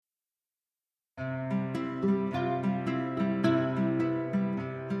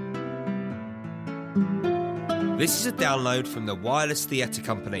This is a download from the Wireless Theatre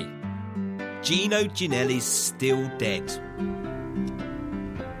Company. Gino Ginelli's Still Dead.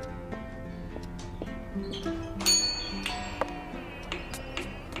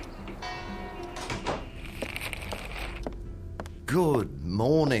 Good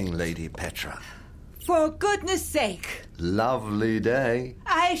morning, Lady Petra. For goodness sake. Lovely day.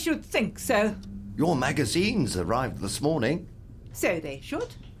 I should think so. Your magazines arrived this morning. So they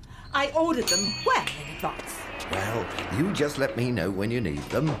should. I ordered them well in advance. Well, you just let me know when you need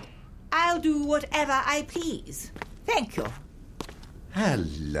them. I'll do whatever I please. Thank you.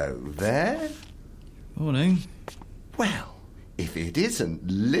 Hello there. Morning. Well, if it isn't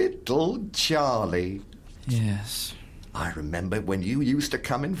little Charlie. Yes. I remember when you used to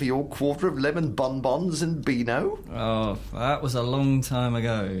come in for your quarter of lemon bonbons and Beano. Oh, that was a long time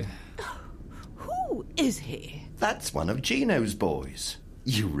ago. Who is he? That's one of Gino's boys.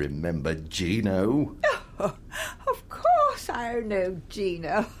 You remember Gino? Oh, of course I know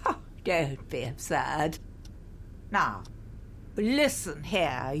Gino. Don't be absurd. Now, listen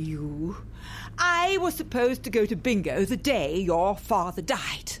here, you. I was supposed to go to bingo the day your father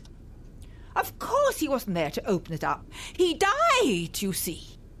died. Of course he wasn't there to open it up. He died, you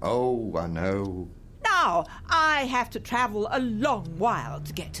see. Oh, I know. Now, I have to travel a long while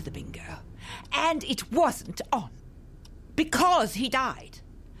to get to the bingo. And it wasn't on. Because he died.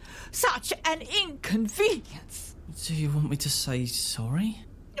 Such an inconvenience. Do you want me to say sorry?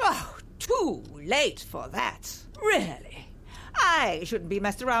 Oh, too late for that. Really. I shouldn't be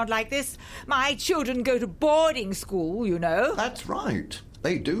messed around like this. My children go to boarding school, you know. That's right.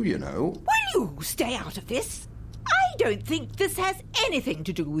 They do, you know. Will you stay out of this? I don't think this has anything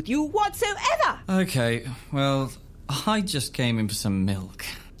to do with you whatsoever. Okay, well, I just came in for some milk.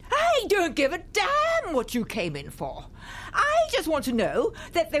 I don't give a damn what you came in for. I just want to know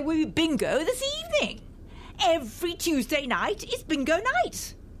that there will be bingo this evening. Every Tuesday night is bingo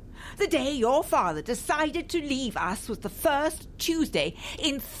night. The day your father decided to leave us was the first Tuesday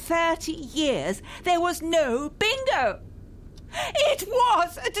in 30 years there was no bingo. It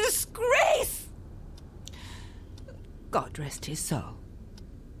was a disgrace. God rest his soul.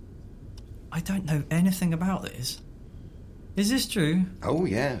 I don't know anything about this. Is this true? Oh,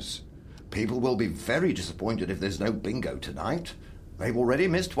 yes. People will be very disappointed if there's no bingo tonight. They've already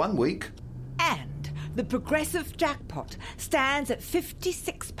missed 1 week. And the progressive jackpot stands at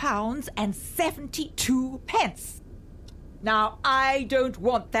 £56.72. Now, I don't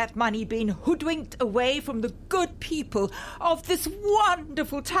want that money being hoodwinked away from the good people of this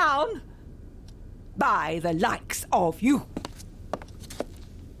wonderful town by the likes of you.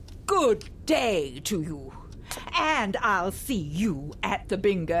 Good day to you. And I'll see you at the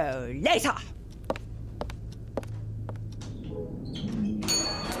bingo later.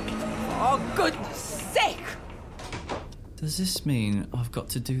 For goodness sake! Does this mean I've got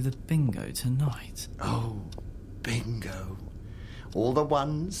to do the bingo tonight? Oh, bingo. All the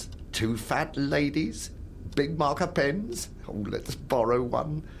ones, 2 fat ladies, big marker pens. Oh, let's borrow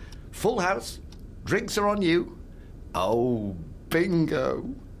one. Full house, drinks are on you. Oh,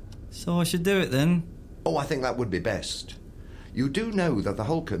 bingo. So I should do it then? Oh, I think that would be best. You do know that the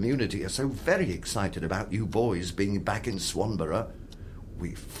whole community are so very excited about you boys being back in Swanborough.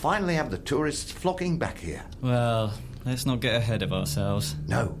 We finally have the tourists flocking back here. Well, let's not get ahead of ourselves.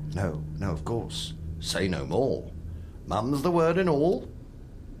 No, of course. Say no more. Mum's the word and all.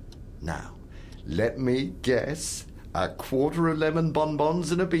 Now, let me guess. A quarter of lemon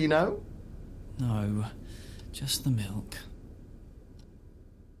bonbons and a Beano? No, just the milk.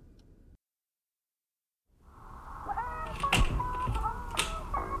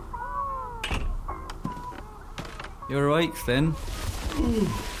 You're awake then?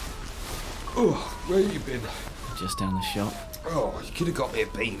 Oh, where you been? Just down the shop. Oh, you could have got me a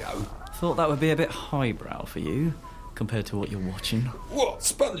Beano. Thought that would be a bit highbrow for you, compared to what you're watching. What,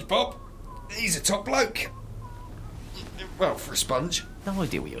 SpongeBob? He's a top bloke. Well, for a sponge. No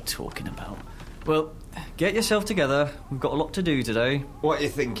idea what you're talking about. Well, get yourself together. We've got a lot to do today. What are you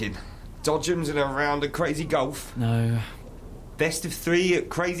thinking? Dodgems and a round of crazy golf? No, Best of 3 at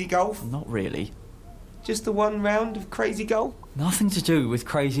crazy golf? not really. Just the 1 round of crazy golf? Nothing to do with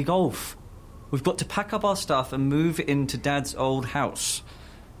crazy golf. We've got to pack up our stuff and move into Dad's old house.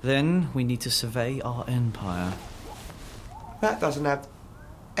 Then we need to survey our empire. That doesn't have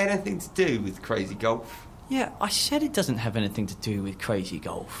anything to do with crazy golf. Yeah, I said it doesn't have anything to do with crazy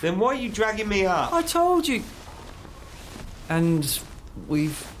golf. Then why are you dragging me up? I told you. And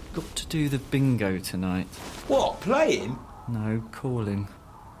we've got to do the bingo tonight. What, playing? No, calling.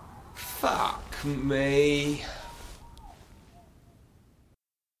 Fuck. me.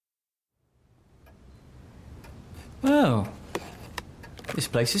 Well, this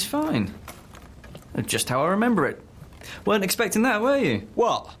place is fine. Just how I remember it. Weren't expecting that, were you?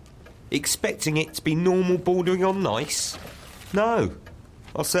 What? Expecting it to be normal bordering on nice? No,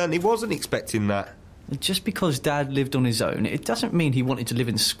 I certainly wasn't expecting that. Just because Dad lived on his own, it doesn't mean he wanted to live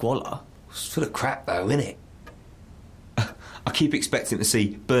in squalor. It's full of crap though, isn't it? I keep expecting to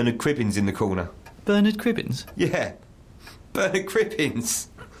see Bernard Cribbins in the corner. Bernard Cribbins? Yeah, Bernard Cribbins.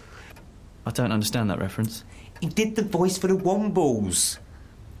 I don't understand that reference. He did the voice for the Wombles.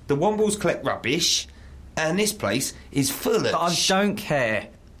 The Wombles collect rubbish, and this place is full of... But I don't care.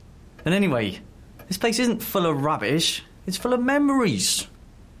 And anyway, this place isn't full of rubbish. It's full of memories.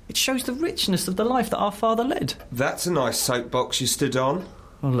 It shows the richness of the life that our father led. That's a nice soapbox you stood on.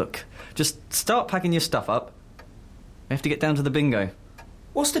 Well, look, just start packing your stuff up. We have to get down to the bingo.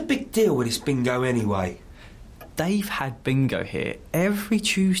 What's the big deal with this bingo anyway? They've had bingo here every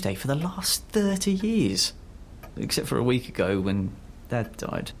Tuesday for the last 30 years. Except for a week ago when Dad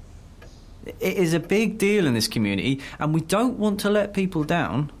died. It is a big deal in this community, and we don't want to let people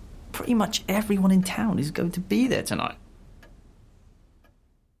down. Pretty much everyone in town is going to be there tonight.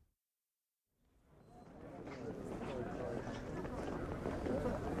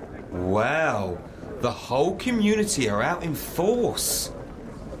 Wow, the whole community are out in force.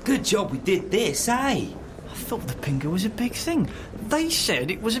 Good job we did this, eh? I thought the bingo was a big thing. They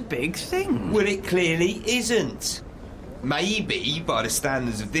said it was a big thing. Well, it clearly isn't. Maybe, by the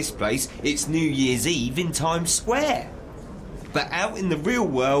standards of this place, it's New Year's Eve in Times Square. But out in the real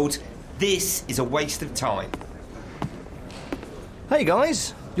world, this is a waste of time. Hey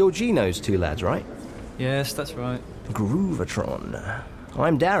guys, you're Gino's two lads, right? Yes, that's right. Groovatron.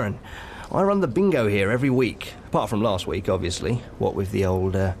 I'm Darren. I run the bingo here every week. Apart from last week, obviously. What with the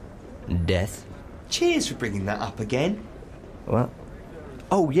old, death. Cheers for bringing that up again. What?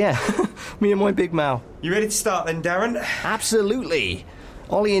 Oh, yeah. Me and my big Mal. You ready to start then, Darren? Absolutely.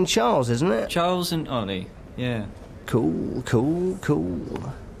 Ollie and Charles, isn't it? Charles and Ollie, yeah. Cool, cool,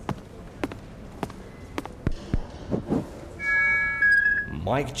 cool.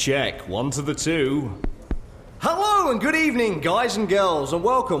 Mic check, 1 to the 2. Hello and good evening, guys and girls, and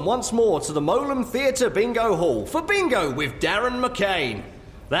welcome once more to the Molam Theatre Bingo Hall for Bingo with Darren McCain.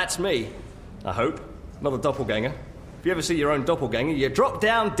 That's me, I hope. Not a doppelganger. If you ever see your own doppelganger, you drop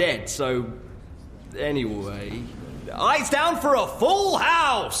down dead, so... Anyway... Eyes down for a full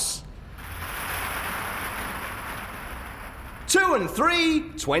house! 2 and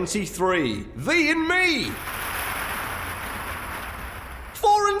 3, 23. Thee and me.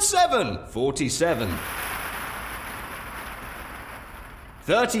 4 and 7, 47.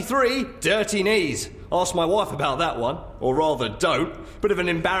 33, dirty knees. Ask my wife about that one. Or rather, don't. Bit of an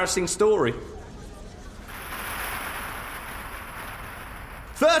embarrassing story.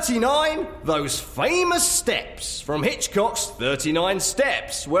 39, those famous steps from Hitchcock's 39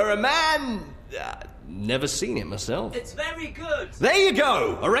 Steps, where a man... never seen it myself. It's very good. There you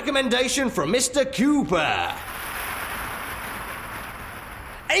go. A recommendation from Mr. Cooper.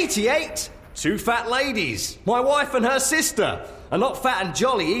 88, two fat ladies. My wife and her sister. Are not fat and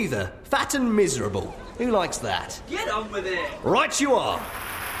jolly either. Fat and miserable. Who likes that? Get on with it. Right you are.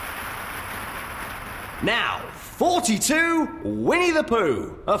 Now, 42, Winnie the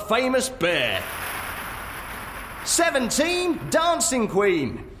Pooh, a famous bear. 17, Dancing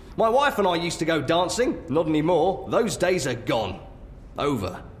Queen. My wife and I used to go dancing. Not anymore. Those days are gone.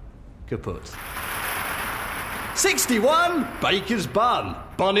 Over. Kaput. 61, Baker's Bun.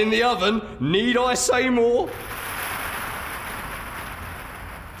 Bun in the oven. Need I say more?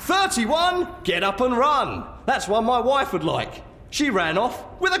 31, Get Up and Run. That's one my wife would like. She ran off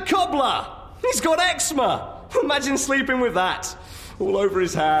with a cobbler. He's got eczema. Imagine sleeping with that. All over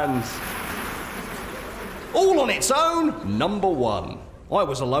his hands. All on its own, number 1. I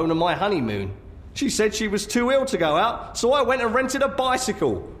was alone on my honeymoon. She said she was too ill to go out, so I went and rented a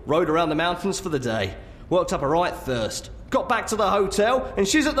bicycle. Rode around the mountains for the day. Worked up a right thirst. Got back to the hotel, and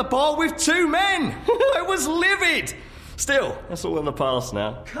she's at the bar with 2 men. I was livid. Still, that's all in the past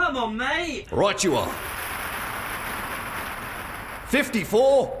now. Come on, mate. Right you are.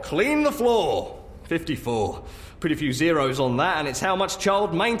 54, clean the floor. 54. Pretty few zeros on that, and it's how much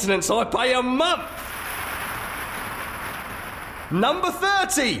child maintenance I pay a month. Number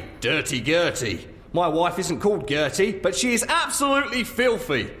 30, Dirty Gertie. My wife isn't called Gertie, but she is absolutely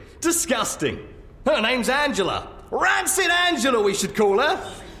filthy. Disgusting. Her name's Angela. Rancid Angela, we should call her.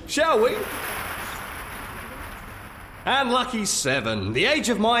 Shall we? And lucky 7, the age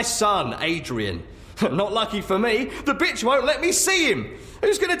of my son, Adrian. Not lucky for me, the bitch won't let me see him.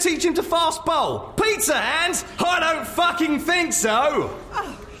 Who's going to teach him to fast bowl? Pizza hands? I don't fucking think so.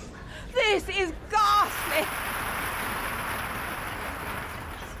 Oh, this is ghastly.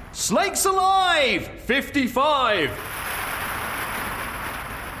 Snakes alive! 55.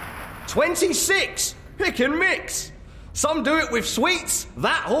 26. Pick and mix. Some do it with sweets,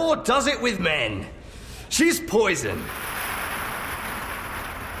 that whore does it with men. She's poison.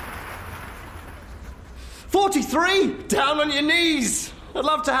 43. Down on your knees. I'd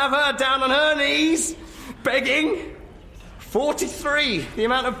love to have her down on her knees. Begging. 43. The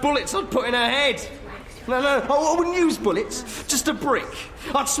amount of bullets I'd put in her head. No, I wouldn't use bullets. Just a brick.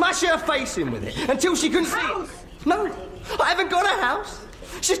 I'd smash her face in with it until she couldn't see it. No, I haven't got a house.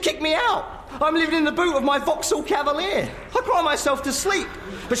 She's kicked me out. I'm living in the boot of my Vauxhall Cavalier. I cry myself to sleep,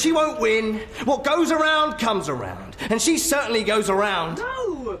 but she won't win. What goes around comes around, and she certainly goes around.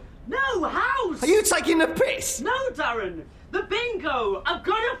 No, house! Are you taking the piss? No, Darren! The bingo! I've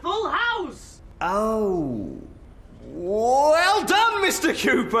got a full house! Oh. Well done, Mr.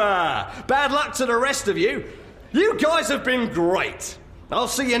 Cooper! Bad luck to the rest of you. You guys have been great. I'll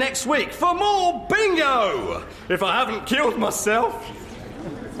see you next week for more bingo! If I haven't killed myself.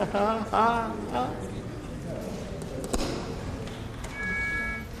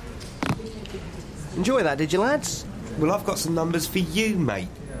 Enjoy that, did you, lads? Well, I've got some numbers for you, mate.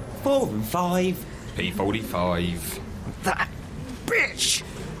 4 and 5. P45. That bitch!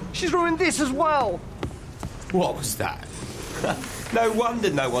 She's ruined this as well. What was that? No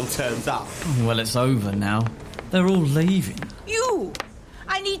wonder no one turns up. Well, it's over now. They're all leaving. You!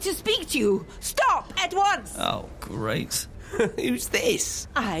 I need to speak to you. Stop at once. Oh, great. Who's this?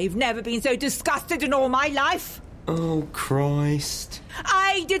 I've never been so disgusted in all my life. Oh, Christ.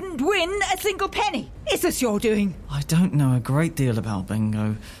 I didn't win a single penny. Is this your doing? I don't know a great deal about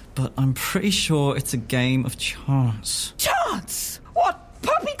bingo, but I'm pretty sure it's a game of chance. Chance? What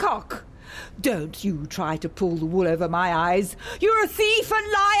poppycock? Don't you try to pull the wool over my eyes. You're a thief, a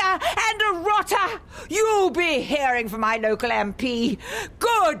liar, and a rotter. You'll be hearing from my local MP.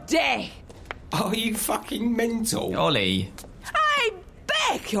 Good day. Are you fucking mental? Ollie. I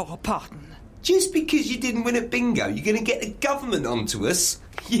beg your pardon. Just because you didn't win at bingo, you're going to get the government onto us?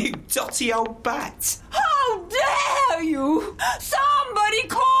 You dotty old bat. How dare you! Somebody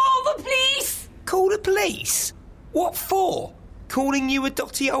call the police! Call the police? What for? Calling you a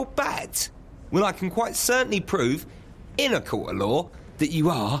dotty old bat? Well, I can quite certainly prove, in a court of law, that you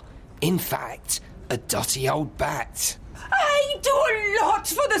are, in fact, a dotty old bat. I do a lot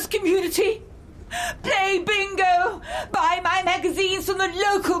for this community. Play bingo, buy my magazines from the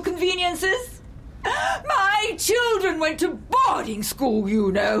local conveniences. My children went to boarding school,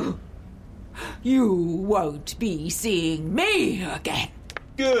 you know. You won't be seeing me again.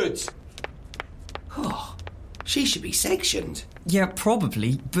 Good. Oh, she should be sectioned. Yeah,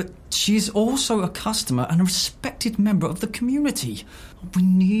 probably, but she's also a customer and a respected member of the community. We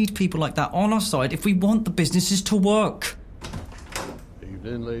need people like that on our side if we want the businesses to work.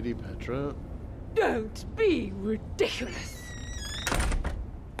 Evening, Lady Petra. Don't be ridiculous.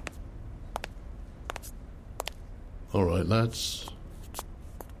 All right, lads.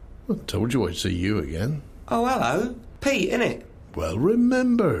 I told you I'd see you again. Oh, hello. Pete, innit? Well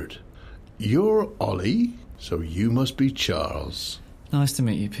remembered. You're Ollie, so you must be Charles. Nice to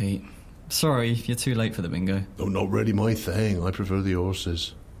meet you, Pete. Sorry, you're too late for the bingo. Oh, not really my thing. I prefer the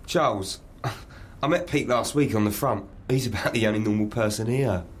horses. Charles, I met Pete last week on the front. He's about the only normal person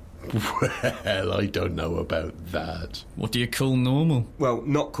here. Well, I don't know about that. What do you call normal? Well,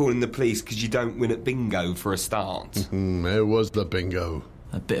 not calling the police because you don't win at bingo for a start. There was the bingo.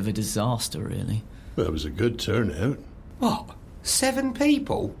 A bit of a disaster, really. Well, it was a good turnout. What? 7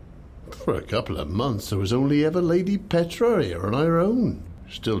 people? For a couple of months, there was only ever Lady Petra here on our own.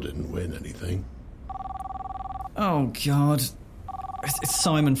 Still didn't win anything. Oh, God. It's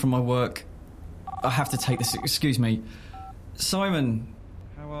Simon from my work. I have to take this. Excuse me. Simon,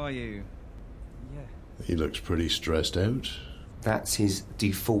 how are you? Yeah. He looks pretty stressed out. That's his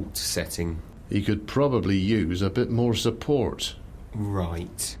default setting. He could probably use a bit more support.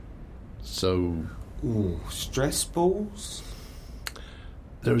 Right. So... Ooh, stress balls?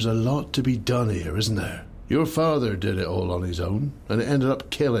 There's a lot to be done here, isn't there? Your father did it all on his own, and it ended up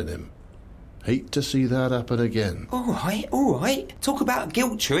killing him. Hate to see that happen again. All right. Talk about a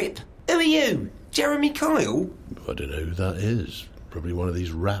guilt trip. Who are you? Jeremy Kyle? I don't know who that is. Probably one of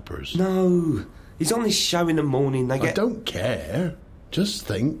these rappers. No. He's on this show in the morning. I don't care. Just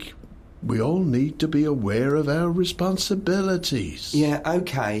think, we all need to be aware of our responsibilities. Yeah,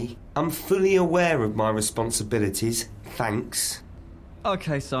 OK. I'm fully aware of my responsibilities. Thanks.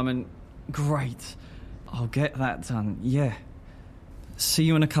 Okay, Simon. Great. I'll get that done, yeah. See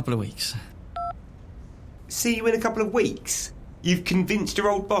you in a couple of weeks. See you in a couple of weeks? You've convinced your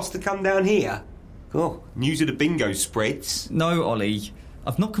old boss to come down here? Oh, news of the bingo spreads. No, Ollie.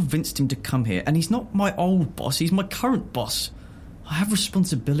 I've not convinced him to come here, and he's not my old boss, he's my current boss. I have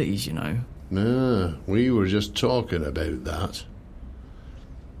responsibilities, you know. We were just talking about that.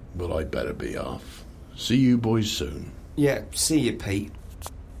 Well, I'd better be off. See you boys soon. Yeah, see you, Pete.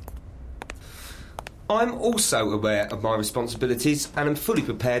 I'm also aware of my responsibilities and am fully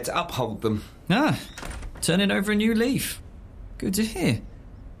prepared to uphold them. Turning over a new leaf. Good to hear.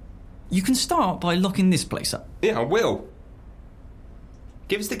 You can start by locking this place up. Yeah, I will.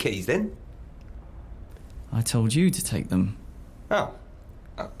 Give us the keys, then. I told you to take them. Oh,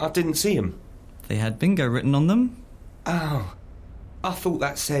 I didn't see them. They had bingo written on them. Oh, I thought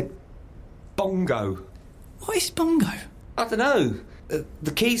that said bongo. What is bongo? I don't know.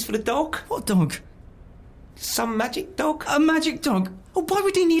 The keys for the dog? What dog? Some magic dog? A magic dog? Oh, why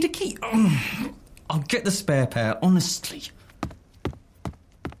would he need a key? I'll get the spare pair, honestly.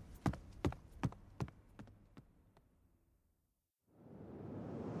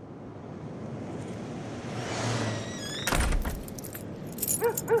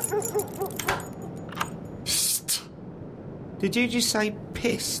 Psst. Did you just say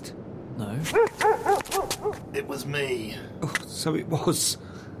pissed? No. It was me. Oh, so it was.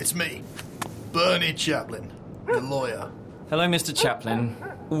 It's me, Bernie Chaplin, the lawyer. Hello, Mr. Chaplin.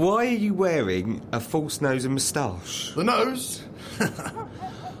 Why are you wearing a false nose and moustache? The nose?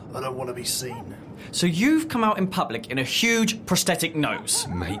 I don't want to be seen. So you've come out in public in a huge prosthetic nose.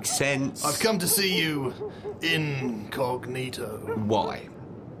 Makes sense. I've come to see you incognito. Why?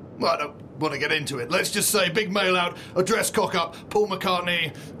 Well, I don't want to get into it. Let's just say big mail out, address cock up, Paul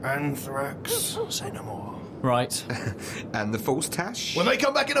McCartney, anthrax. Say no more. Right. And the false tash? When they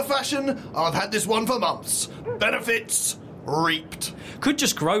come back in a fashion, I've had this one for months. Benefits reaped. Could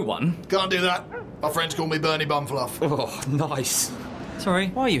just grow one. Can't do that. My friends call me Bernie Bumfluff. Oh, nice. Sorry,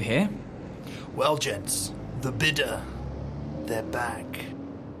 why are you here? Well, gents, the bidder, they're back.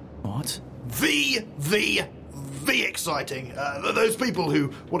 What? V exciting. Those people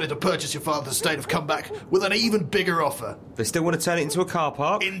who wanted to purchase your father's estate have come back with an even bigger offer. They still want to turn it into a car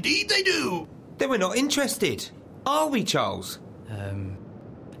park? Indeed they do. Then we're not interested. Are we, Charles?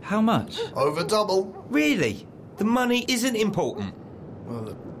 How much? Over double. Really? The money isn't important.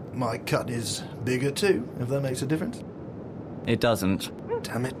 Well, my cut is bigger too, if that makes a difference. It doesn't.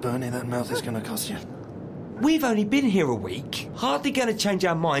 Damn it, Bernie, that mouth is going to cost you. We've only been here a week. Hardly going to change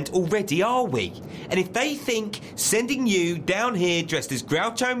our mind already, are we? And if they think sending you down here dressed as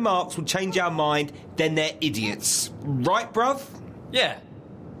Groucho Marx will change our mind, then they're idiots. Right, bruv? Yeah.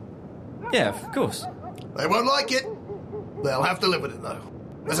 Yeah, of course. They won't like it. They'll have to live with it, though.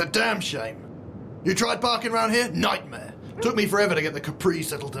 That's a damn shame. You tried parking around here? Nightmare. Took me forever to get the Capri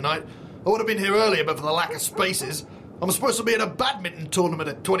settled tonight. I would have been here earlier, but for the lack of spaces. I'm supposed to be at a badminton tournament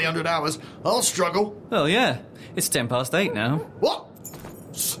at 2000 hours. I'll struggle. Well, yeah. It's 8:10 now. What?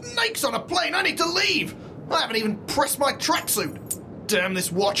 Snakes on a plane? I need to leave. I haven't even pressed my tracksuit. Damn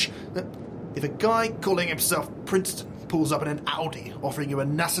this watch. If a guy calling himself Princeton pulls up in an Audi offering you a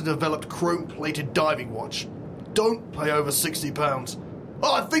NASA-developed chrome-plated diving watch, don't pay over £60.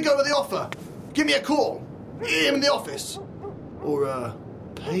 Oh, think over the offer. Give me a call. Him in the office. Or,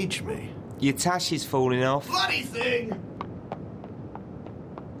 page me. Your tash is falling off. Bloody thing!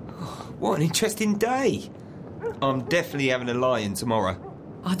 What an interesting day. I'm definitely having a lie-in tomorrow.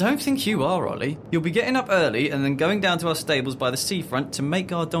 I don't think you are, Ollie. You'll be getting up early and then going down to our stables by the seafront to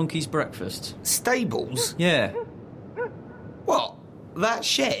make our donkeys breakfast. Stables? Yeah. What? That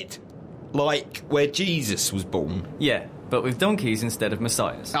shed? Like where Jesus was born? Yeah, but with donkeys instead of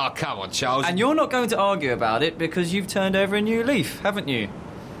messiahs. Oh, come on, Charles. And you're not going to argue about it because you've turned over a new leaf, haven't you?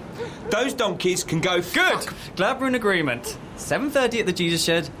 Those donkeys can go Good! fuck. Glad we're in agreement. 7:30 at the Jesus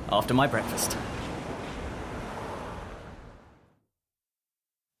Shed after my breakfast.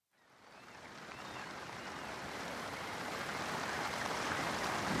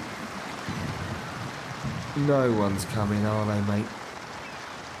 No one's coming, are they, mate?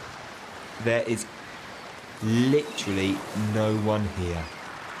 There is literally no one here.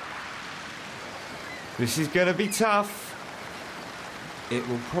 This is going to be tough. It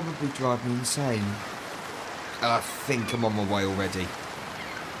will probably drive me insane. I think I'm on my way already.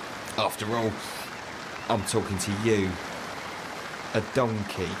 After all, I'm talking to you. A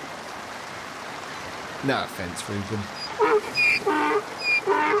donkey. No offence, Reuben.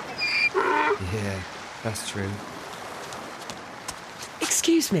 Yeah, that's true.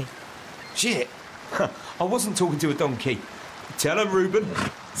 Excuse me. Shit! I wasn't talking to a donkey. Tell him, Reuben.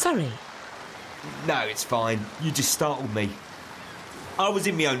 Sorry. No, it's fine. You just startled me. I was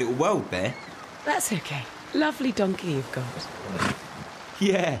in my own little world there. That's okay. Lovely donkey you've got.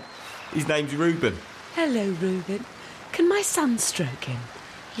 Yeah, his name's Reuben. Hello, Reuben. Can my son stroke him?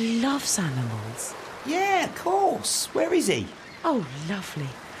 He loves animals. Yeah, of course. Where is he? Oh, lovely.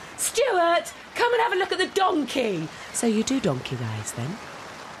 Stuart, come and have a look at the donkey. So you do donkey rides, then?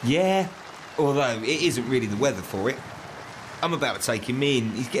 Yeah, although it isn't really the weather for it. I'm about to take him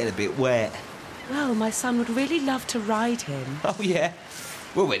in. He's getting a bit wet. Well, my son would really love to ride him. Oh, yeah.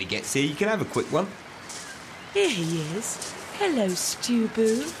 Well, when he gets here, you can have a quick one. Here he is. Hello,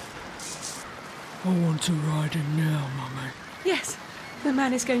 Stu-Boo. I want to ride him now, Mummy. Yes, the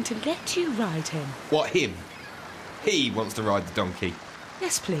man is going to let you ride him. What, him? He wants to ride the donkey.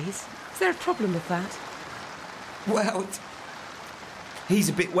 Yes, please. Is there a problem with that? Well, he's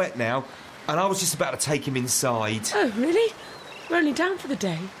a bit wet now, and I was just about to take him inside. Oh, really? We're only down for the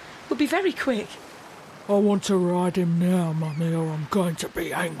day. We'll be very quick. I want to ride him now, Mummy, or I'm going to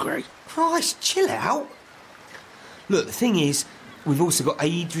be angry. Christ, chill out. Look, the thing is, we've also got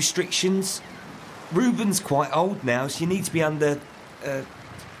age restrictions. Reuben's quite old now, so you need to be under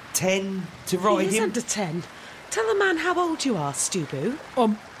 10 to ride He is him. under 10. Tell the man how old you are, Stu-Boo.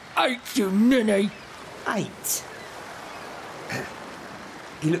 I'm 8, you ninny. 8?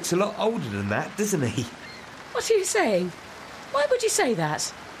 He looks a lot older than that, doesn't he? What are you saying? Why would you say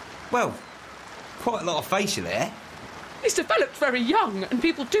that? Well, quite a lot of facial hair. He's developed very young, and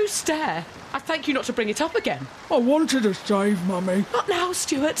people do stare. I thank you not to bring it up again. I wanted to save Mummy. Not now,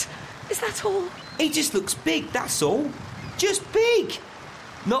 Stuart. Is that all? He just looks big, that's all. Just big.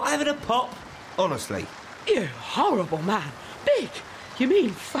 Not having a pop, honestly. You horrible man. Big. You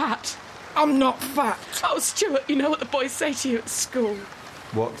mean fat. I'm not fat. Oh, Stuart, you know what the boys say to you at school.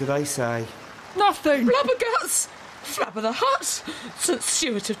 What do they say? Nothing. Blubberguts. Flabber the Hut. St.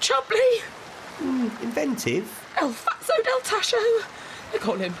 Stuart of Chubley. Inventive. El Fatso del Tasho. They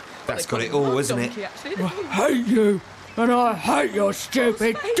call him. That's they call got it him all, Hot isn't it? Donkey, actually. I hate you, and I hate your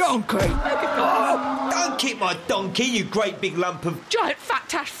stupid donkey. Oh, don't kick my donkey, you great big lump of... Giant fat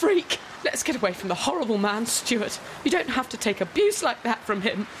tash freak. Let's get away from the horrible man, Stuart. You don't have to take abuse like that from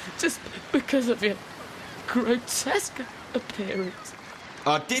him just because of your grotesque appearance.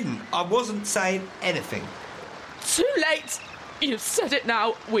 I didn't. I wasn't saying anything. Too late. You've said it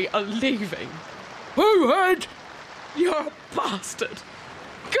now. We are leaving. Who had? You're a bastard.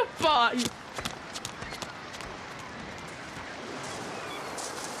 Goodbye.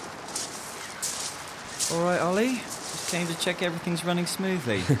 All right, Ollie. Just came to check everything's running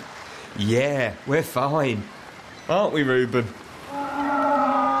smoothly. Yeah, we're fine. Aren't we, Reuben?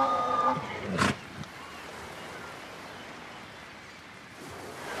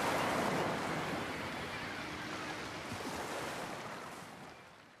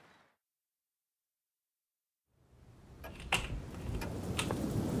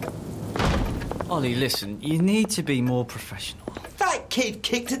 Ollie, listen, you need to be more professional. That kid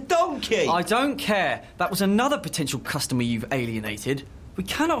kicked a donkey! I don't care. That was another potential customer you've alienated. We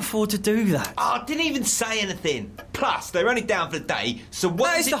cannot afford to do that. I didn't even say anything. Plus, they're only down for the day, so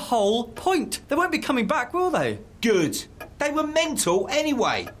what That is the whole point. They won't be coming back, will they? Good. They were mental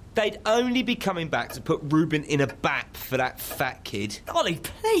anyway. They'd only be coming back to put Reuben in a bap for that fat kid. Ollie,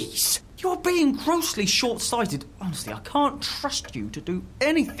 please. You're being grossly short-sighted. Honestly, I can't trust you to do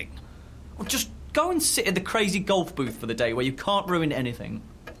anything. Or just go and sit in the crazy golf booth for the day where you can't ruin anything.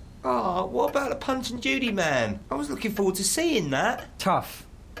 Oh, what about the Punch and Judy man? I was looking forward to seeing that. Tough.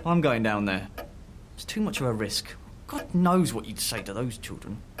 I'm going down there. It's too much of a risk. God knows what you'd say to those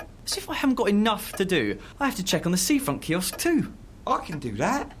children. As if I haven't got enough to do. I have to check on the seafront kiosk too. I can do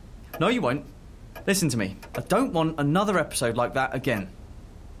that. No, you won't. Listen to me. I don't want another episode like that again.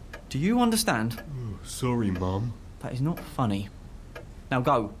 Do you understand? Oh, sorry, Mum. That is not funny. Now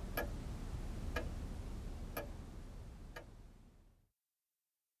go.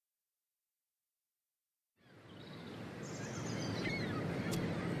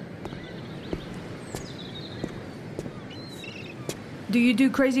 Do you do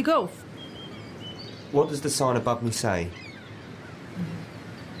crazy golf? What does the sign above me say?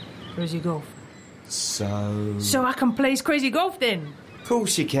 Crazy golf. So I can play crazy golf then? Of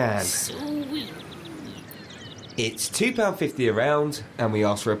course you can. It's £2.50 a round, and we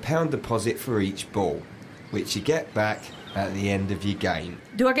ask for £1 deposit for each ball, which you get back at the end of your game.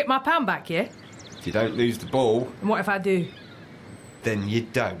 Do I get my pound back, yeah? If you don't lose the ball, And what if I do? then you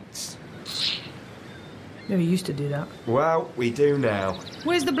don't. No, we used to do that. Well, we do now.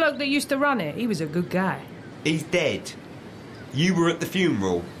 Where's the bloke that used to run it? He was a good guy. He's dead. You were at the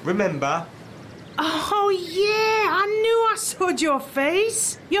funeral, remember? Oh, yeah, I knew I saw your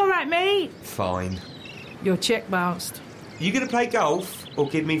face. You all right, mate? Fine. Your cheque bounced. You going to play golf or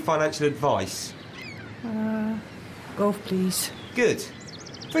give me financial advice? Golf, please. Good.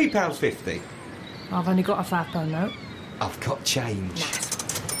 £3.50. I've only got a £5 note. I've got change.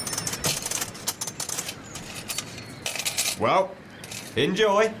 Well,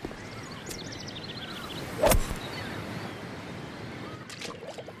 enjoy.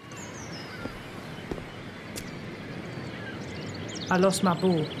 I lost my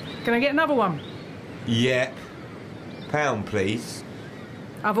ball. Can I get another one? Yep. £1, please.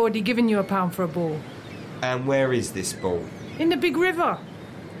 I've already given you £1 for a ball. And where is this ball? In the big river.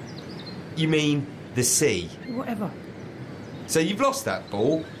 You mean the sea? Whatever. So you've lost that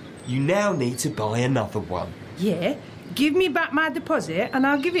ball. You now need to buy another one. Yeah. Give me back my deposit and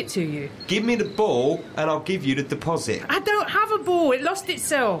I'll give it to you. Give me the ball and I'll give you the deposit. I don't have a ball. It lost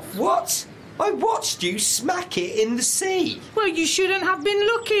itself. What? I watched you smack it in the sea. Well, you shouldn't have been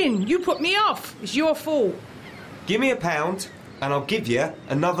looking. You put me off. It's your fault. Give me £1 and I'll give you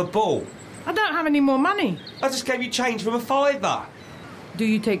another ball. I don't have any more money. I just gave you change from a £5. Do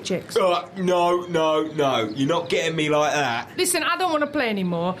you take cheques? No. You're not getting me like that. Listen, I don't want to play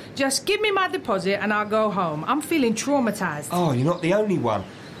anymore. Just give me my deposit and I'll go home. I'm feeling traumatised. Oh, you're not the only one.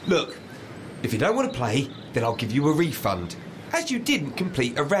 Look, if you don't want to play, then I'll give you a refund, as you didn't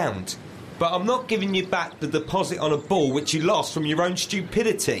complete a round. But I'm not giving you back the deposit on a ball which you lost from your own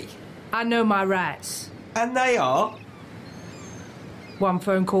stupidity. I know my rights. And they are? One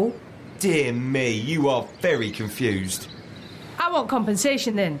phone call. Dear me, you are very confused. I want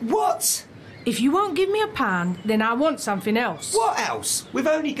compensation then. What? If you won't give me £1, then I want something else. What else? We've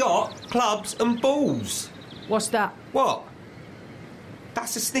only got clubs and balls. What's that? What?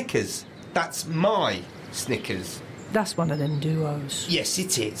 That's a Snickers. That's my Snickers. That's one of them duos. Yes,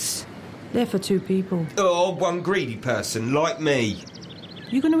 it is. They're for 2 people. Oh, one greedy person like me.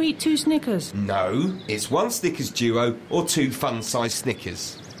 You going to eat 2 Snickers? No, it's 1 Snickers duo or 2 fun-sized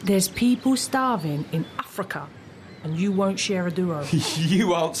Snickers. There's people starving in Africa, and you won't share a duo.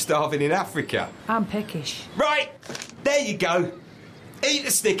 You aren't starving in Africa. I'm peckish. Right, there you go. Eat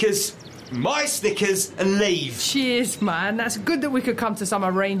the Snickers, my Snickers, and leave. Cheers, man. That's good that we could come to some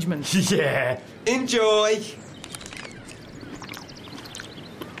arrangement. Yeah, enjoy.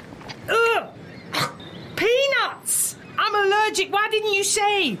 Ugh! Peanuts! I'm allergic. Why didn't you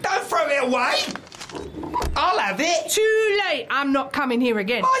say? Don't throw it away. I'll have it. Too late. I'm not coming here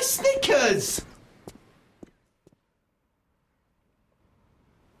again. My Snickers.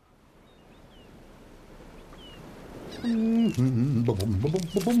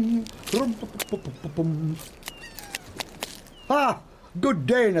 Ah, good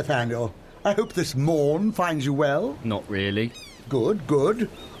day, Nathaniel. I hope this morn finds you well. Not really. Good, good.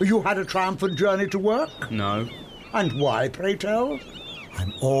 You had a triumphant journey to work? No. And why, pray tell?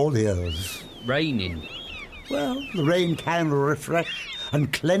 I'm all ears. Raining. Well, the rain can refresh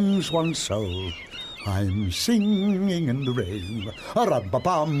and cleanse one's soul. I'm singing in the rain.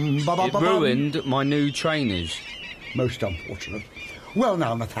 It ruined my new trainers. Most unfortunate. Well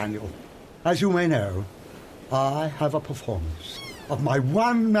now, Nathaniel, as you may know, I have a performance of my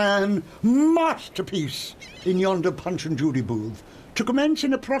one-man masterpiece in yonder Punch and Judy booth to commence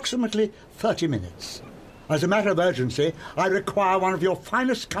in approximately 30 minutes. As a matter of urgency, I require one of your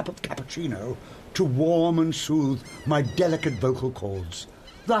finest cup of cappuccino to warm and soothe my delicate vocal cords,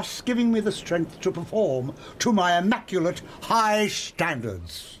 thus giving me the strength to perform to my immaculate high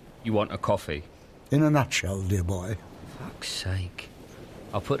standards. You want a coffee? In a nutshell, dear boy. Fuck's sake.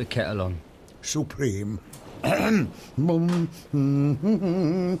 I'll put the kettle on. Supreme. How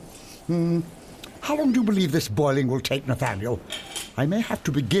long do you believe this boiling will take, Nathaniel? I may have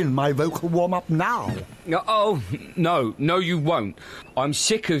to begin my vocal warm-up now. Oh, no, you won't. I'm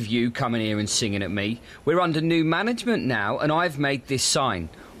sick of you coming here and singing at me. We're under new management now, and I've made this sign.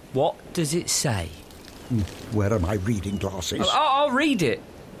 What does it say? Where are my reading glasses? I'll read it.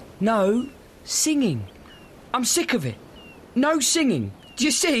 No singing. I'm sick of it. No singing. Do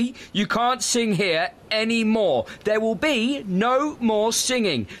you see? You can't sing here anymore. There will be no more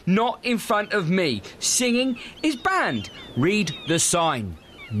singing. Not in front of me. Singing is banned. Read the sign.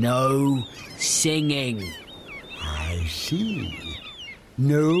 No singing. I see.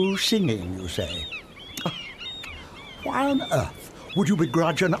 No singing, you say. Why on earth would you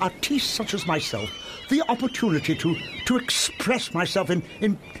begrudge an artiste such as myself the opportunity to express myself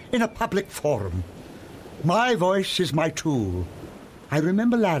in a public forum? My voice is my tool. I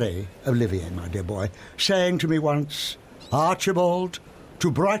remember Larry, Olivier, my dear boy, saying to me once, Archibald, to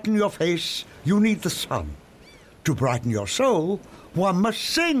brighten your face, you need the sun. To brighten your soul, one must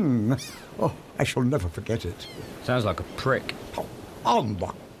sing. Oh, I shall never forget it. Sounds like a prick. Oh, on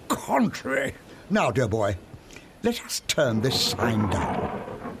the contrary. Now, dear boy, let us turn this sign down.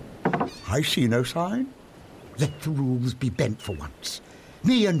 I see no sign. Let the rules be bent for once.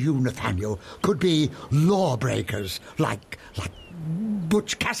 Me and you, Nathaniel, could be lawbreakers like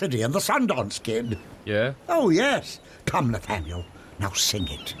Butch Cassidy and the Sundance Kid. Yeah? Oh, yes. Come, Nathaniel. Now sing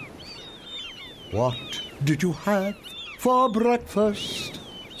it. What did you have for breakfast?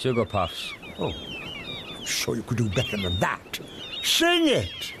 Sugar puffs. Oh, I'm sure you could do better than that. Sing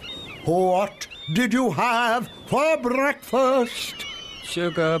it. What did you have for breakfast?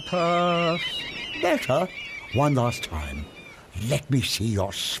 Sugar puffs. Better. One last time. Let me see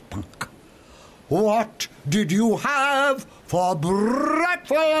your spunk. What did you have for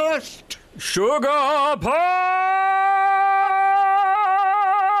breakfast? Sugar puffs!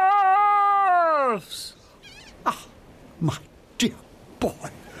 Ah, my dear boy,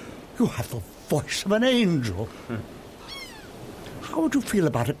 you have the voice of an angel. How would you feel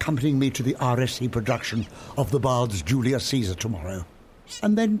about accompanying me to the RSC production of The Bard's Julius Caesar tomorrow?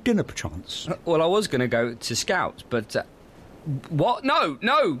 And then dinner, perchance? Well, I was going to go to Scouts, but... what?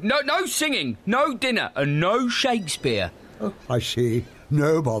 No singing, no dinner, and no Shakespeare. Oh, I see.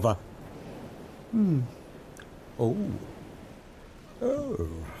 No bother. Oh,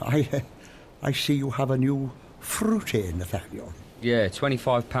 I see you have a new fruity, Nathaniel. Yeah,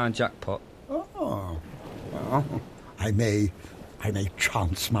 £25 jackpot. Oh, well, I may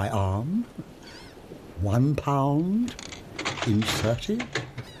chance my arm. £1 inserted.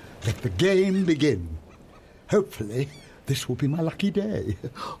 Let the game begin. Hopefully, this will be my lucky day.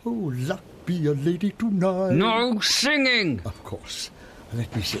 Oh, luck be a lady tonight. No singing! Of course.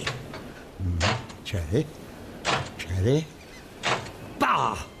 Let me see. Cherry.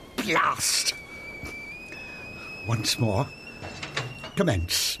 Bah! Blast! Once more.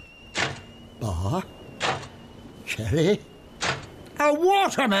 Commence. Bar. Cherry. A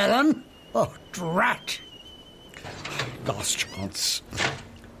watermelon! Oh, drat! Last chance.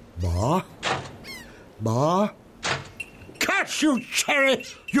 Bar. Curse you, Cherry!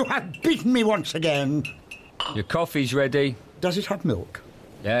 You have beaten me once again. Your coffee's ready. Does it have milk?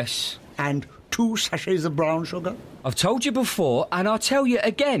 Yes. And 2 sachets of brown sugar? I've told you before, and I'll tell you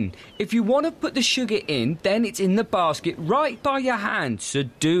again. If you want to put the sugar in, then it's in the basket right by your hand, so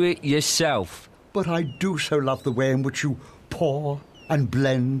do it yourself. But I do so love the way in which you pour and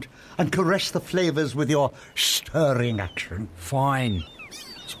blend and caress the flavours with your stirring action. Fine.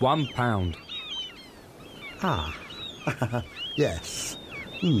 It's £1. Ah, yes.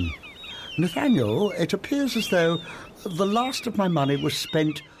 Nathaniel, it appears as though the last of my money was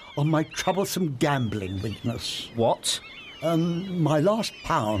spent on my troublesome gambling weakness. What? My last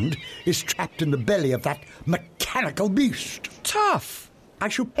 £1 is trapped in the belly of that mechanical beast. Tough. I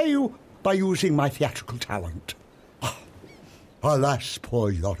shall pay you by using my theatrical talent. Alas, poor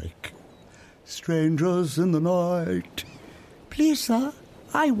Yorick. Strangers in the night. Please, sir,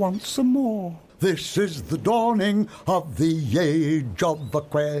 I want some more. This is the dawning of the age of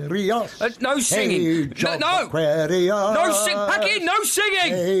Aquarius. No singing. No. Aquarius. Back in. No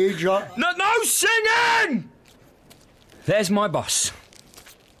singing. Age of... No singing. There's my boss.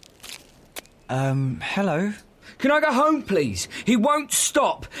 Hello. Can I go home, please? He won't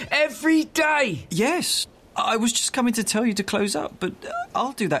stop. Every day. Yes. I was just coming to tell you to close up, but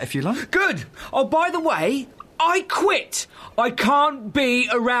I'll do that if you like. Good. Oh, by the way, I quit. I can't be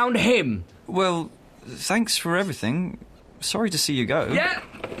around him. Well, thanks for everything. Sorry to see you go. Yeah.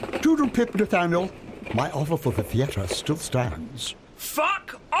 Doodle pip, Nathaniel. My offer for the theatre still stands.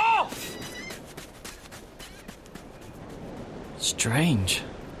 Fuck off! Strange.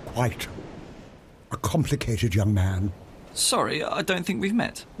 Quite. A complicated young man. Sorry, I don't think we've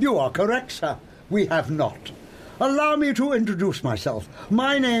met. You are correct, sir. We have not. Allow me to introduce myself.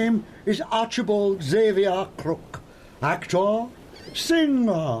 My name is Archibald Xavier Crook. Actor,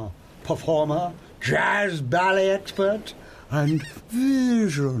 singer, performer, jazz ballet expert, and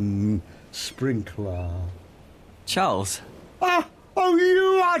vision sprinkler. Charles. Oh,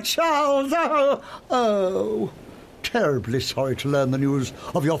 you are Charles. Oh. Terribly sorry to learn the news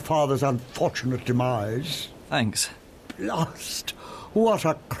of your father's unfortunate demise. Thanks. Blast. What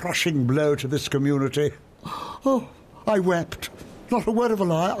a crushing blow to this community. Oh, I wept. Not a word of a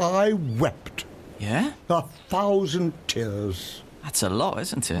lie, I wept. Yeah? 1,000 tears. That's a lot,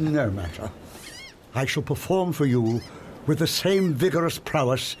 isn't it? No matter. I shall perform for you with the same vigorous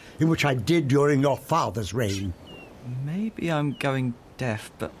prowess in which I did during your father's reign. Maybe I'm going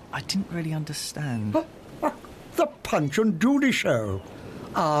deaf, but I didn't really understand. The Punch and Judy show.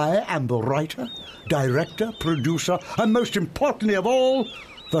 I am the writer, director, producer, and most importantly of all,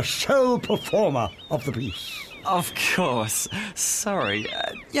 the sole performer of the piece. Of course. Sorry.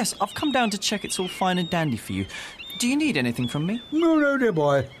 Yes, I've come down to check it's all fine and dandy for you. Do you need anything from me? No, dear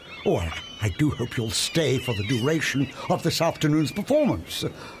boy. Oh, I do hope you'll stay for the duration of this afternoon's performance.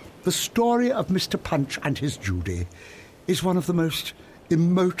 The story of Mr. Punch and his Judy is one of the most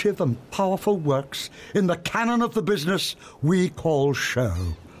emotive and powerful works in the canon of the business we call show.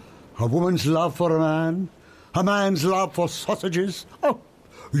 A woman's love for a man's love for sausages. Oh,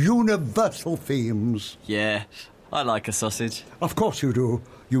 universal themes. Yeah, I like a sausage. Of course you do.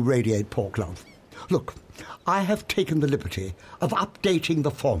 You radiate pork love. Look, I have taken the liberty of updating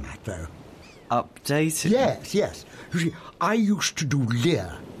the format, though. Updating? Yes. You see, I used to do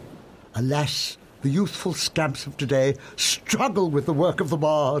Lear. Alas, the youthful scamps of today struggle with the work of the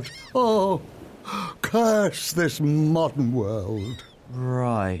bard. Oh, curse this modern world.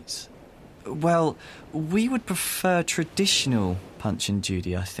 Right. Well, we would prefer traditional Punch and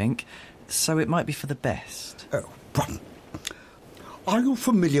Judy, I think, so it might be for the best. Oh, are you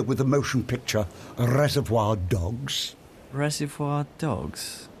familiar with the motion picture Reservoir Dogs? Reservoir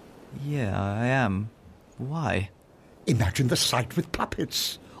Dogs? Yeah, I am. Why? Imagine the sight with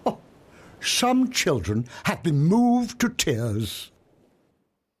puppets. Oh, some children have been moved to tears.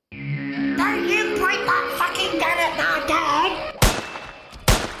 Don't you point that fucking gun at my dad!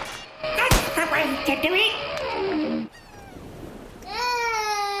 That's the way to do it!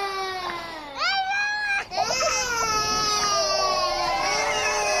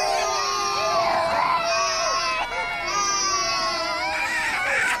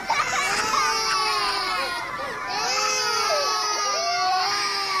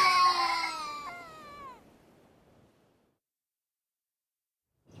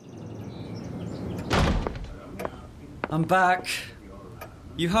 I'm back.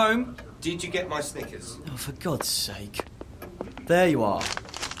 You home? Did you get my Snickers? Oh, for God's sake. There you are.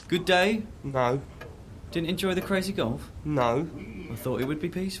 Good day? No. Didn't enjoy the crazy golf? No. I thought it would be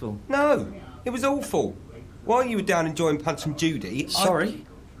peaceful. No, it was awful. While you were down enjoying Punch and Judy... Sorry?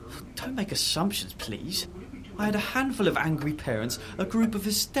 Don't make assumptions, please. I had a handful of angry parents, a group of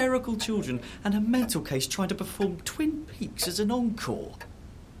hysterical children, and a mental case trying to perform Twin Peaks as an encore.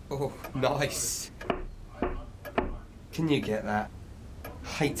 Oh, nice. Can you get that?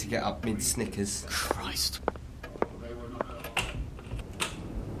 Hate to get up mid-Snickers. Christ.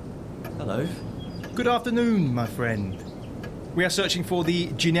 Hello. Good afternoon, my friend. We are searching for the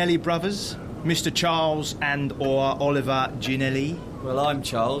Ginelli brothers, Mr. Charles and or Oliver Ginelli. Well, I'm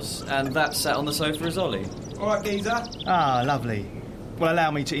Charles, and that sat on the sofa is Ollie. All right, geezer. Ah, lovely. Well,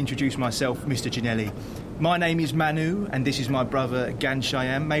 allow me to introduce myself, Mr. Ginelli. My name is Manu, and this is my brother,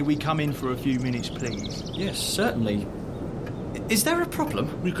 Ganshayam. May we come in for a few minutes, please? Yes, certainly. Is there a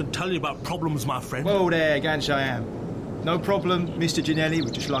problem? We can tell you about problems, my friend. Whoa there, Ganshayam. No problem, Mr. Ginelli,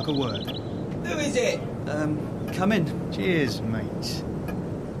 would just like a word. Who is it? Come in. Cheers, mate.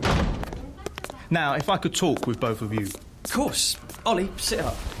 Now, if I could talk with both of you. Of course. Ollie, sit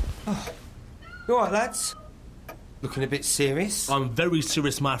up. Oh. You all right, lads? Looking a bit serious? I'm very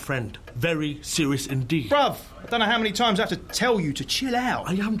serious, my friend. Very serious indeed. Bruv, I don't know how many times I have to tell you to chill out.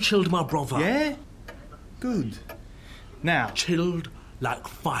 I am chilled, my brother. Yeah? Good. Now. Chilled like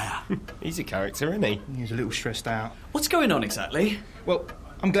fire. He's a character, isn't he? He's a little stressed out. What's going on exactly? Well,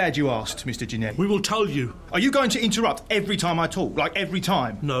 I'm glad you asked, Mr. Ginelli. We will tell you. Are you going to interrupt every time I talk? Like, every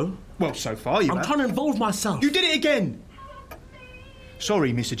time? No. Well, so far you I'm trying to involve myself. You did it again!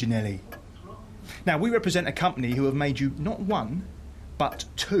 Sorry, Mr. Ginelli. Now, we represent a company who have made you not one, but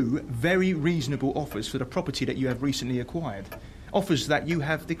two very reasonable offers for the property that you have recently acquired. Offers that you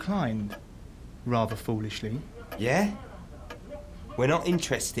have declined, rather foolishly. Yeah? We're not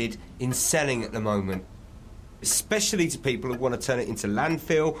interested in selling at the moment. Especially to people who want to turn it into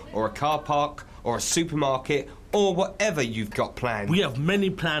landfill, or a car park, or a supermarket, or whatever you've got planned. We have many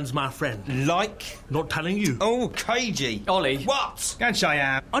plans, my friend. Like? Not telling you. Oh, cagey. Ollie. What?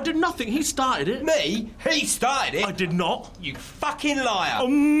 Ganshayam. I did nothing. He started it. Me? He started it? I did not. You fucking liar.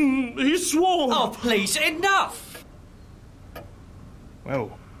 He swore. Oh, please, enough!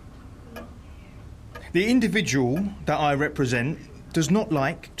 Well, the individual that I represent does not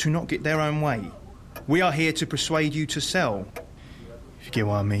like to not get their own way. We are here to persuade you to sell, if you get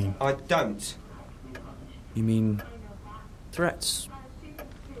what I mean. I don't. You mean threats?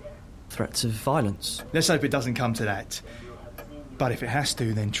 Threats of violence? Let's hope it doesn't come to that. But if it has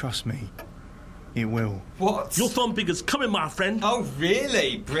to, then trust me, it will. What? Your thumb figure's coming, my friend. Oh,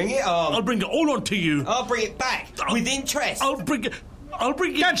 really? Bring it on. I'll bring it all on to you. I'll bring it back, with interest. I'll bring it...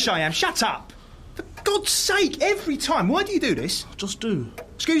 Ganshayam, shut up! For God's sake, every time. Why do you do this? Just do.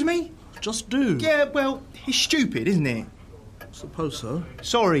 Excuse me? Just do. Yeah, well, he's stupid, isn't he? Suppose so.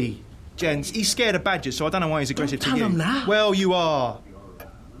 Sorry, gents. He's scared of badgers, so I don't know why he's aggressive Don't to you. tell him that. Well, you are.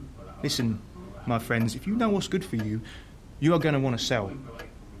 Listen, my friends, if you know what's good for you, you are going to want to sell.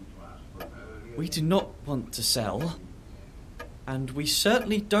 We do not want to sell, and we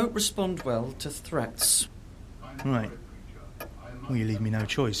certainly don't respond well to threats. Right. Well, you leave me no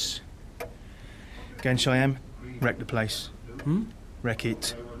choice. Gan Siam, wreck the place. Wreck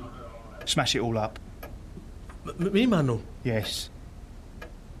it. Smash it all up. Me, Mano? Yes.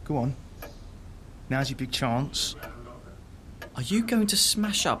 Go on. Now's your big chance. Are you going to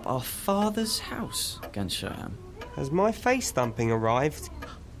smash up our father's house, Gansham? Has my face thumping arrived?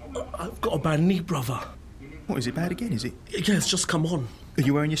 I've got a bad knee, brother. What, is it bad again, is it? Yeah, it's just come on. Are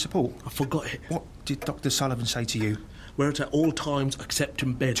you wearing your support? I forgot it. What did Dr. Sullivan say to you? Wear it at all times except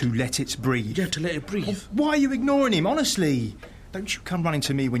in bed. To let it breathe? Yeah, to let it breathe. Oh, why are you ignoring him, honestly? Don't you come running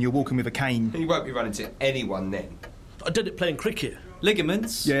to me when you're walking with a cane. You won't be running to anyone then. I did it playing cricket.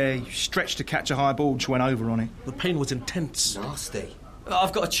 Ligaments? Yeah, you stretched to catch a high ball, which went over on it. The pain was intense. Nasty.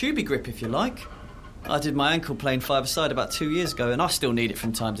 I've got a tubey grip if you like. I did my ankle playing five-a-side about 2 years ago, and I still need it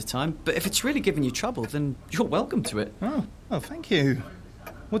from time to time. But if it's really giving you trouble, then you're welcome to it. Oh, well, thank you.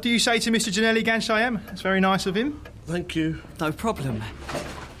 What do you say to Mr. Janelli, Ganshayam? It's very nice of him. Thank you. No problem.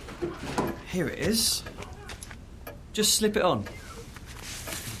 Here it is. Just slip it on.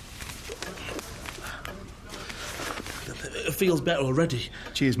 It feels better already.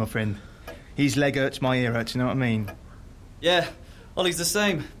 Cheers, my friend. His leg hurts, my ear hurts, you know what I mean? Yeah, Ollie's the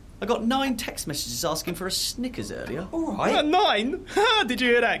same. I got 9 text messages asking for a Snickers earlier. All right. 9? Did you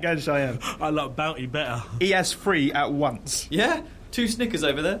hear that, Ganshayam? I like Bounty better. He has 3 at once. Yeah? 2 Snickers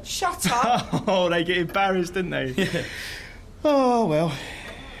over there. Shut up! Oh, they get embarrassed, didn't they? Yeah. Oh, well,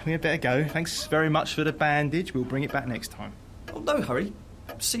 we had better go. Thanks very much for the bandage. We'll bring it back next time. Oh, no hurry.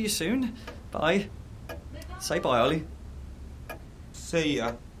 See you soon. Bye. Say bye, Ollie. See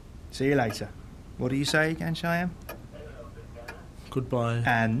ya. See you later. What do you say, Ganshayam? Goodbye.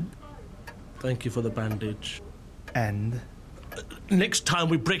 And? Thank you for the bandage. And? Next time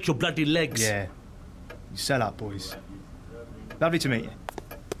we break your bloody legs. Yeah. You sell up, boys. Lovely to meet you.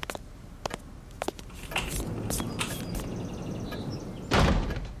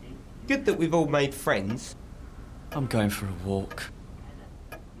 Good that we've all made friends. I'm going for a walk.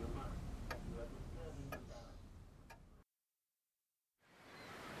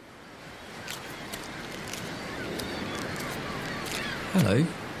 Hello.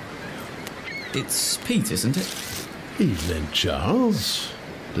 It's Pete, isn't it? Evening, Charles.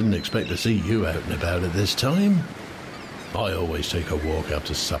 Didn't expect to see you out and about at this time. I always take a walk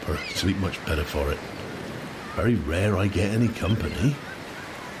after supper. Sleep much better for it. Very rare I get any company.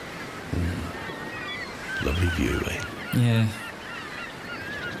 Lovely view, eh? Yeah,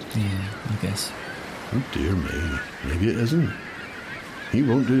 I guess. Oh, dear me. Maybe it isn't. You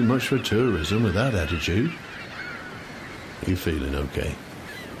won't do much for tourism with that attitude. You feeling okay?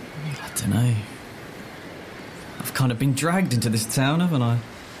 I don't know. I've kind of been dragged into this town, haven't I?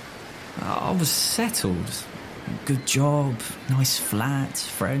 I was settled. Good job, nice flat,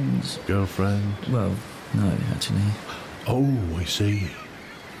 friends. Girlfriend? Well, no, actually. Oh, I see.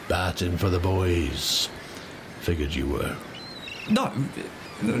 Batting for the boys. Figured you were. No,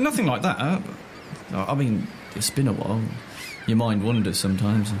 nothing like that. I mean, it's been a while. Your mind wanders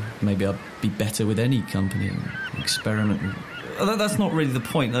sometimes. Maybe I'd be better with any company and experiment. That's not really the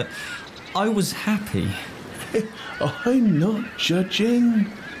point. I was happy. I'm not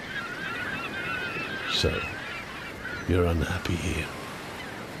judging. So, you're unhappy here?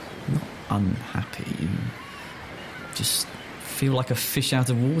 Not unhappy. Just feel like a fish out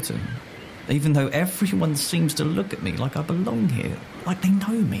of water. Even though everyone seems to look at me like I belong here. Like they know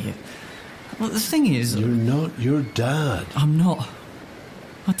me. Well, the thing is... You're not your dad. I'm not.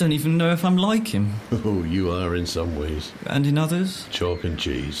 I don't even know if I'm like him. Oh, you are in some ways. And in others? Chalk and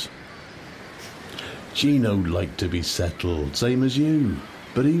cheese. Gino liked to be settled, same as you.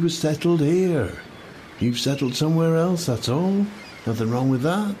 But he was settled here. You've settled somewhere else, that's all. Nothing wrong with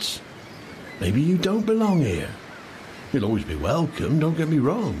that. Maybe you don't belong here. You'll always be welcome, don't get me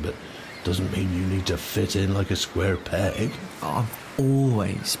wrong, but doesn't mean you need to fit in like a square peg. I've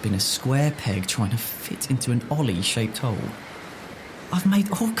always been a square peg trying to fit into an Ollie-shaped hole. I've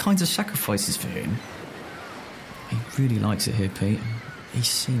made all kinds of sacrifices for him. He really likes it here, Pete. He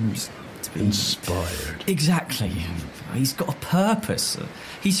seems to be... inspired. Exactly. He's got a purpose.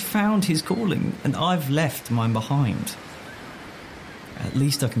 He's found his calling, and I've left mine behind. At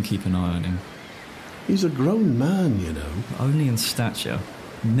least I can keep an eye on him. He's a grown man, you know. Only in stature.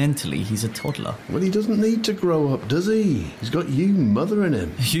 mentally he's a toddler. Well, he doesn't need to grow up, does he? He's got you mothering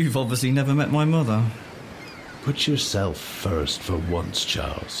him. You've obviously never met my mother. Put yourself first for once,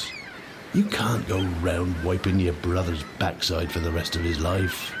 Charles. You can't go round wiping your brother's backside for the rest of his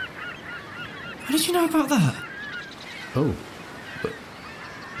life. How did you know about that? Oh, but...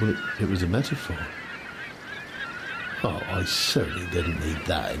 Well, it was a metaphor. Oh, I certainly didn't need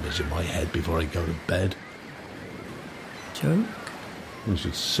that image in my head before I go to bed. Joke? I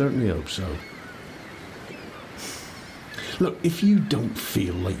should certainly hope so. Look, if you don't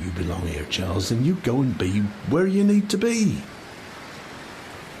feel like you belong here, Charles, then you go and be where you need to be.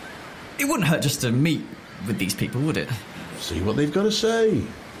 It wouldn't hurt just to meet with these people, would it? See what they've got to say.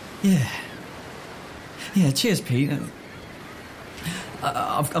 Yeah. Yeah, cheers, Pete.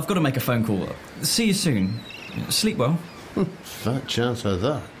 I've got to make a phone call. See you soon. Sleep well. Fat chance of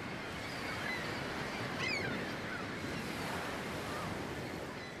that.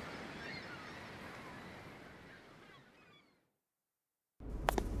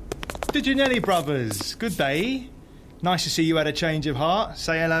 The Ginelli brothers, good day. Nice to see you had a change of heart.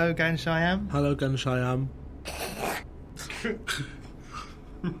 Say hello, Ganshayam. Hello, Ganshayam.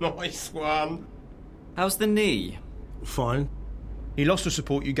 Nice one. How's the knee? Fine. He lost the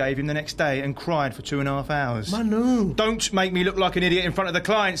support you gave him the next day and cried for 2.5 hours. Manu. Don't make me look like an idiot in front of the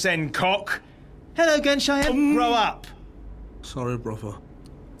clients then, cock. Hello, Ganshayam. Grow up. Sorry, brother.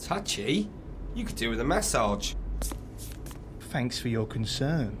 Touchy? You could do with a massage. Thanks for your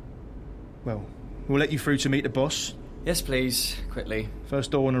concern. Well, we'll let you through to meet the boss. Yes, please. Quickly.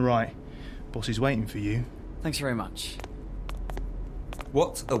 First door on the right. Boss is waiting for you. Thanks very much.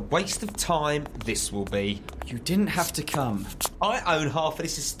 What a waste of time this will be. You didn't have to come. I own half of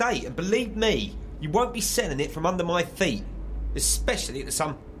this estate, and believe me, you won't be selling it from under my feet. Especially to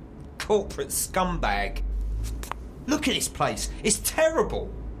some corporate scumbag. Look at this place. It's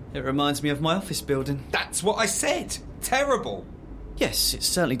terrible. It reminds me of my office building. That's what I said. Terrible. Yes, it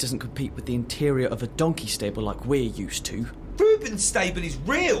certainly doesn't compete with the interior of a donkey stable like we're used to. Reuben's stable is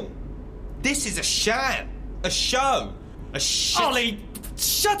real. This is a sham. A show. A shit. Ollie,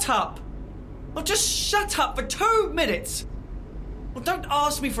 shut up. Oh, just shut up for 2 minutes. Well, don't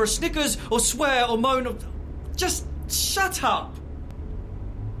ask me for a Snickers or swear or moan or... Just shut up.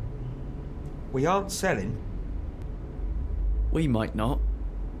 We aren't selling. We might not.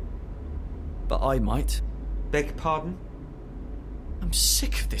 But I might. Beg pardon? I'm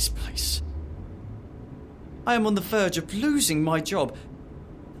sick of this place. I am on the verge of losing my job.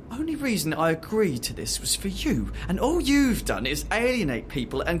 The only reason I agreed to this was for you, and all you've done is alienate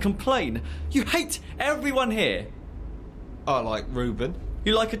people and complain. You hate everyone here. I like Reuben.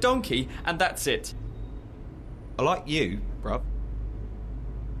 You like a donkey, and that's it. I like you, bruv.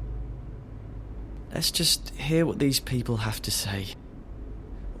 Let's just hear what these people have to say.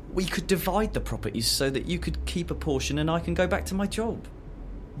 We could divide the properties so that you could keep a portion and I can go back to my job.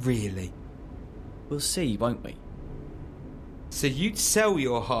 Really? We'll see, won't we? So you'd sell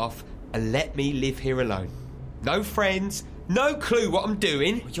your half and let me live here alone? No friends, no clue what I'm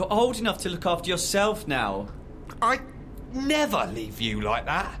doing? You're old enough to look after yourself now. I never leave you like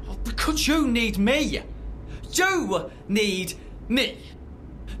that. Because you need me. You need me.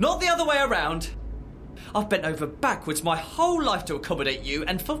 Not the other way around. I've bent over backwards my whole life to accommodate you,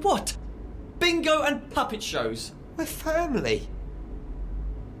 and for what? Bingo and puppet shows. We're family.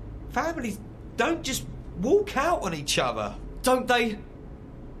 Families don't just walk out on each other. Don't they?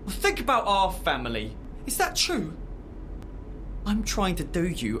 Well, think about our family. Is that true? I'm trying to do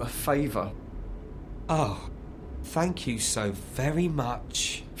you a favour. Oh, thank you so very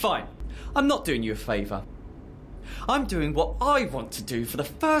much. Fine. I'm not doing you a favour. I'm doing what I want to do for the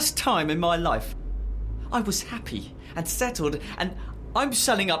first time in my life. I was happy and settled, and I'm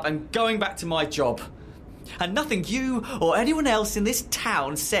selling up and going back to my job. And nothing you or anyone else in this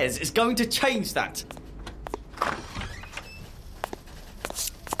town says is going to change that.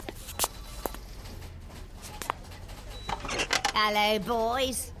 Hello,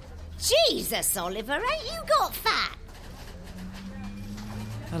 boys. Jesus, Oliver, ain't you got fat?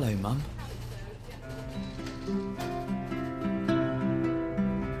 Hello, Mum.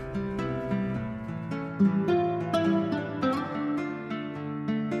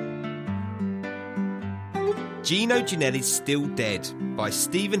 Gino Ginelli's Still Dead by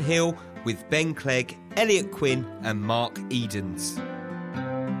Stephen Hill with Ben Clegg, Elliot Quinn and Mark Edens.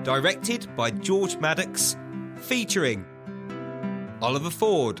 Directed by George Maddox, featuring Oliver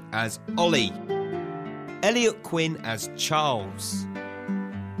Ford as Ollie, Elliot Quinn as Charles,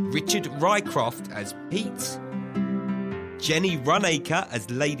 Richard Rycroft as Pete, Jenny Runacre as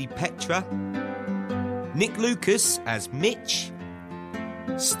Lady Petra, Nick Lucas as Mitch,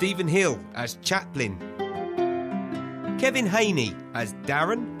 Stephen Hill as Chaplin, Kevin Haney as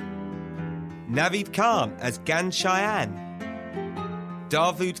Darren, Naveed Khan as Gan Cheyenne,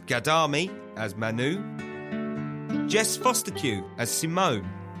 Davud Gadami as Manu, Jess Fosterque as Simone,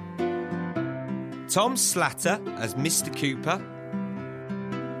 Tom Slatter as Mr. Cooper,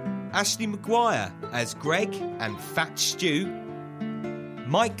 Ashley Maguire as Greg and Fat Stew,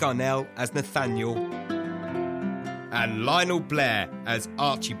 Mike Garnell as Nathaniel, and Lionel Blair as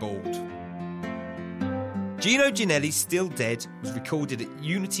Archibald. Gino Ginelli's Still Dead was recorded at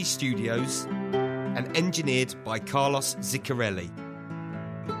Unity Studios and engineered by Carlos Ziccarelli.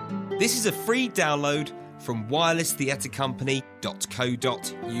 This is a free download from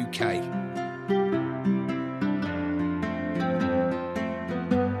wirelesstheatrecompany.co.uk.